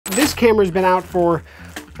this camera's been out for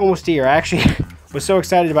almost a year. I actually was so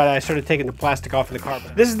excited about it, I started taking the plastic off of the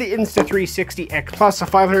carbon. This is the Insta360 X Plus, a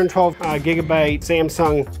 512 gigabyte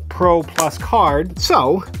Samsung Pro Plus card.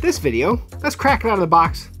 So this video, let's crack it out of the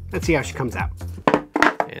box. Let's see how she comes out.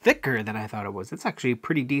 Thicker than I thought it was. It's actually a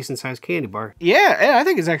pretty decent sized candy bar. Yeah, I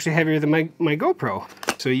think it's actually heavier than my GoPro.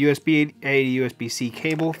 So USB A to USB-C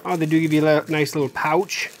cable. Oh, they do give you a nice little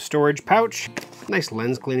pouch, storage pouch. Nice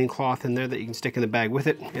lens cleaning cloth in there that you can stick in the bag with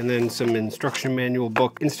it. And then some instruction manual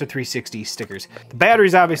book, Insta360 stickers. The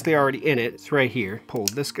battery's obviously already in it. It's right here. Pull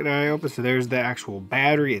this guy open, so there's the actual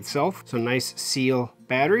battery itself. So nice seal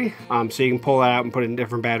battery. So you can pull that out and put a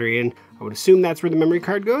different battery in. I would assume that's where the memory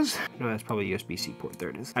card goes. No, that's probably USB-C port. There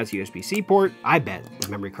it is. That's USB-C port. I bet the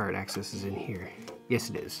memory card access is in here.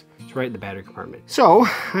 Yes, it is. It's right in the battery compartment. So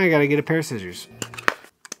I gotta get a pair of scissors.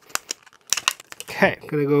 Okay,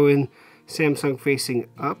 gonna go in Samsung facing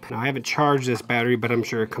up. Now I haven't charged this battery, but I'm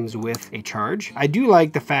sure it comes with a charge. I do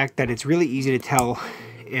like the fact that it's really easy to tell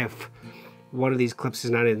if one of these clips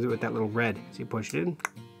is not in with that little red. So you push it in,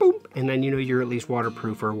 boom, and then you know you're at least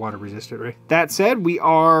waterproof or water resistant, right? That said, we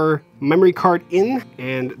are memory card in,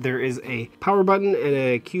 and there is a power button and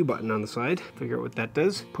a Q button on the side. Figure out what that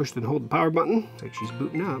does. Push and hold the power button. It's like she's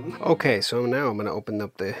booting up. Okay, so now I'm gonna open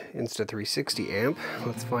up the Insta360 amp.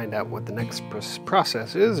 Let's find out what the next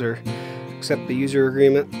process is, or accept the user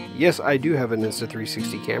agreement. Yes, I do have an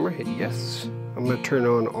Insta360 camera. Hit yes. I'm going to turn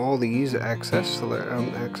on all these access, so that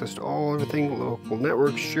access to everything, local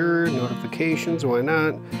network, sure, notifications, why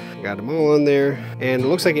not? Got them all on there, and it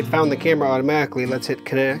looks like it found the camera automatically. Let's hit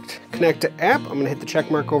connect. Connect to app. I'm going to hit the check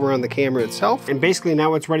mark over on the camera itself, and basically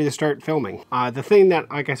now it's ready to start filming. The thing that,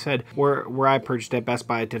 like I said, where I purchased at Best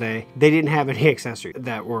Buy today, they didn't have any accessories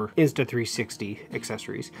that were Insta360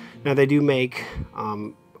 accessories. Now they do make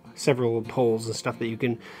several poles and stuff that you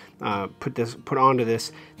can put onto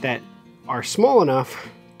this that are small enough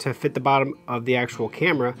to fit the bottom of the actual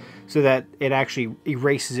camera so that it actually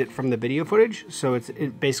erases it from the video footage. So it's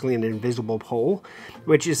basically an invisible pole,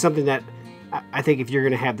 which is something that I think if you're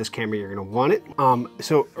gonna have this camera, you're gonna want it.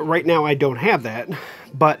 So right now I don't have that,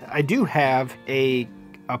 but I do have a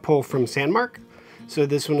pole from Sandmark. So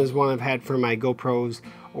this one is one I've had for my GoPros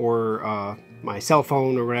or my cell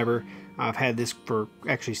phone or whatever. I've had this for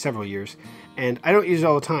actually several years, and I don't use it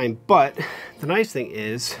all the time, but the nice thing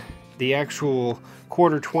is the actual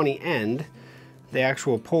 1/4-20 end, the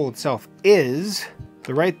actual pole itself is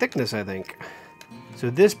the right thickness, I think. So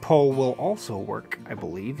this pole will also work, I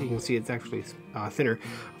believe. You can see it's actually thinner.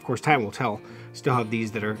 Of course, time will tell. Still have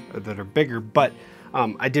these that are bigger, but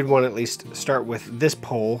I did want to at least start with this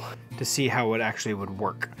pole to see how it actually would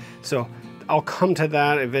work. So I'll come to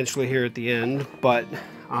that eventually here at the end, but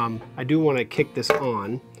I do want to kick this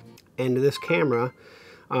on. And this camera,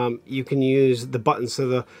 you can use the buttons.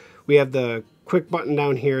 So we have the quick button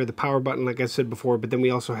down here, the power button, like I said before, but then we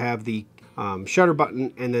also have the shutter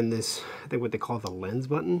button, and then this, I think what they call the lens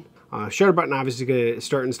button. Shutter button obviously going to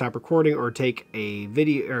start and stop recording, or take a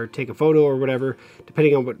video or take a photo or whatever,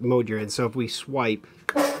 depending on what mode you're in. So if we swipe,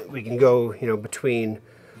 we can go, you know, between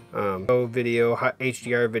video,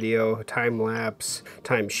 HDR video, time lapse,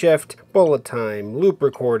 time shift, bullet time, loop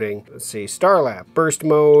recording, let's see, star lap, burst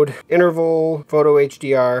mode, interval, photo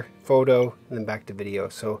HDR, photo, and then back to video.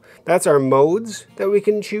 So that's our modes that we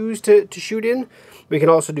can choose to shoot in. We can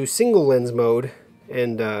also do single lens mode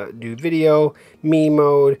and do video, me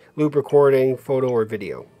mode, loop recording, photo, or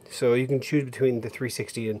video. So you can choose between the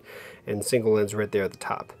 360 and single lens right there at the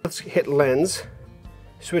top. Let's hit lens,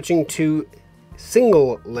 switching to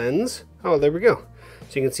single lens. Oh, there we go.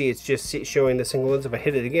 So you can see it's just showing the single lens. If I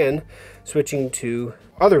hit it again, switching to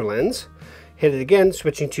other lens, hit it again,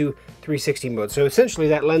 switching to 360 mode. So essentially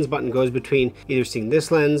that lens button goes between either seeing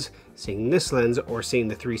this lens, or seeing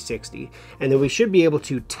the 360. And then we should be able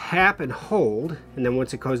to tap and hold, and then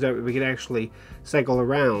once it goes out, we can actually cycle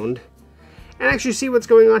around and actually see what's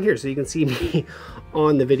going on here. So you can see me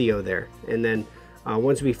on the video there. And then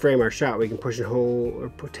once we frame our shot, we can push and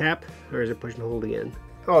hold, or tap, or is it push and hold again?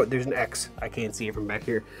 Oh, there's an X. I can't see it from back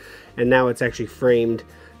here. And now it's actually framed.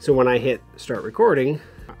 So when I hit start recording,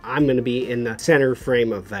 I'm going to be in the center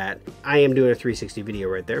frame of that. I am doing a 360 video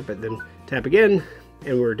right there, but then tap again,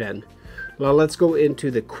 and we're done. Well, let's go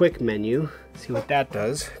into the quick menu, see what that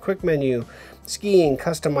does. Quick menu, skiing,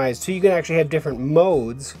 customized. So you can actually have different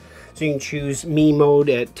modes. So you can choose me mode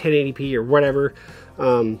at 1080p or whatever,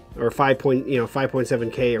 or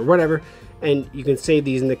 5.7K or whatever, and you can save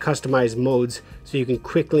these in the customized modes, so you can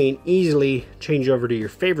quickly and easily change over to your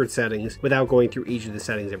favorite settings without going through each of the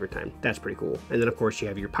settings every time. That's pretty cool. And then of course you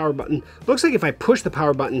have your power button. Looks like if I push the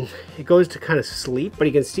power button, it goes to kind of sleep, but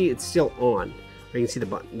you can see it's still on. You can see the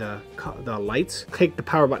button, the lights. Click the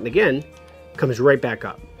power button again, comes right back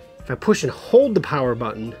up. If I push and hold the power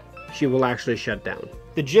button, she will actually shut down.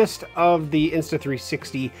 The gist of the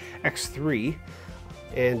Insta360 X3,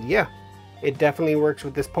 and yeah, it definitely works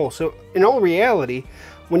with this pole. So in all reality,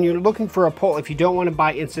 when you're looking for a pole, if you don't want to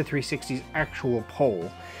buy Insta360's actual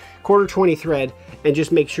pole, 1/4 thread, and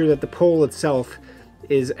just make sure that the pole itself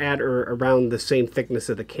is at or around the same thickness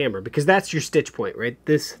of the camera, because that's your stitch point, right?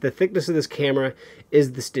 The thickness of this camera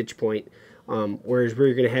is the stitch point. Whereas where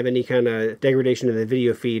you're going to have any kind of degradation of the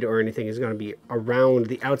video feed or anything is going to be around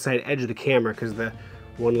the outside edge of the camera, because the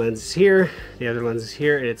one lens is here, the other lens is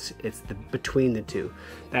here, and it's between the two.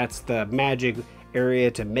 That's the magic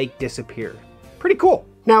area to make disappear. Pretty cool.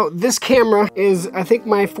 Now, this camera is, I think,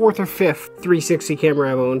 my 4th or 5th 360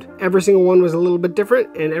 camera I've owned. Every single one was a little bit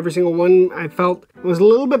different, and every single one I felt was a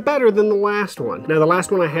little bit better than the last one. Now, the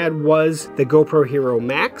last one I had was the GoPro Hero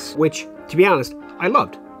Max, which, to be honest, I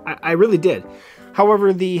loved. I really did.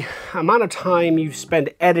 However, the amount of time you spend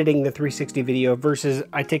editing the 360 video versus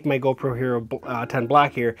I take my GoPro Hero 10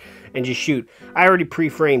 Black here and just shoot. I already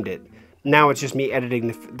pre-framed it. Now it's just me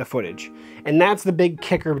editing the footage. And that's the big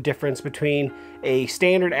kicker difference between a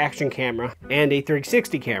standard action camera and a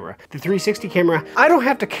 360 camera. The 360 camera, I don't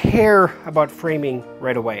have to care about framing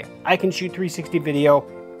right away. I can shoot 360 video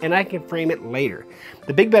and I can frame it later.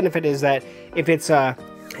 The big benefit is that if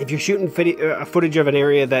you're shooting footage of an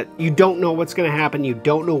area that you don't know what's going to happen, you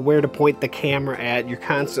don't know where to point the camera at, you're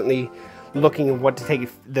constantly looking at what to take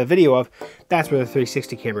the video of, that's where the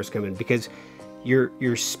 360 cameras come in, because you're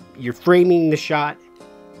framing the shot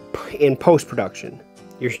in post-production.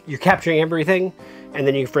 You're capturing everything and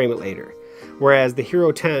then you frame it later. Whereas the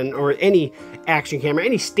Hero 10 or any action camera,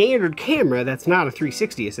 any standard camera that's not a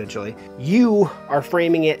 360 essentially, you are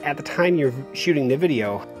framing it at the time you're shooting the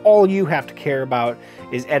video. All you have to care about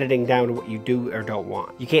is editing down to what you do or don't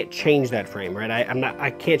want. You can't change that frame, right?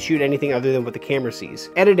 I can't shoot anything other than what the camera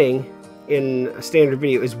sees. Editing in a standard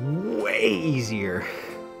video is way easier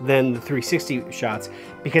than the 360 shots,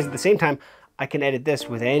 because at the same time, I can edit this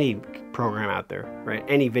with any program out there, right?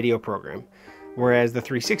 Any video program. Whereas the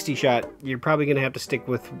 360 shot, you're probably going to have to stick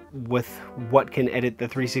with what can edit the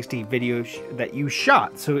 360 video that you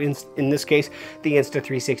shot. So in this case, the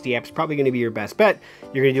Insta360 app is probably going to be your best bet.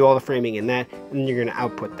 You're going to do all the framing in that, and then you're going to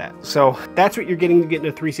output that. So that's what you're getting to get in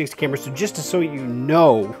a 360 camera. So just so you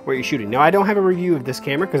know where you're shooting. Now, I don't have a review of this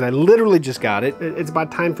camera because I literally just got it. It's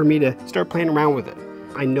about time for me to start playing around with it.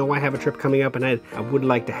 I know I have a trip coming up and I would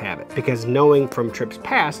like to have it, because knowing from trips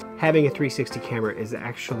past, having a 360 camera is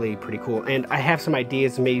actually pretty cool. And I have some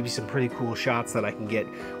ideas, maybe some pretty cool shots that I can get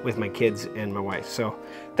with my kids and my wife. So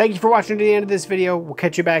thank you for watching to the end of this video. We'll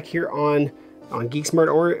catch you back here on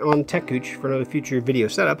GeekSmart or on TechCooch for another future video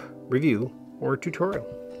setup, review, or tutorial.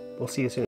 We'll see you soon.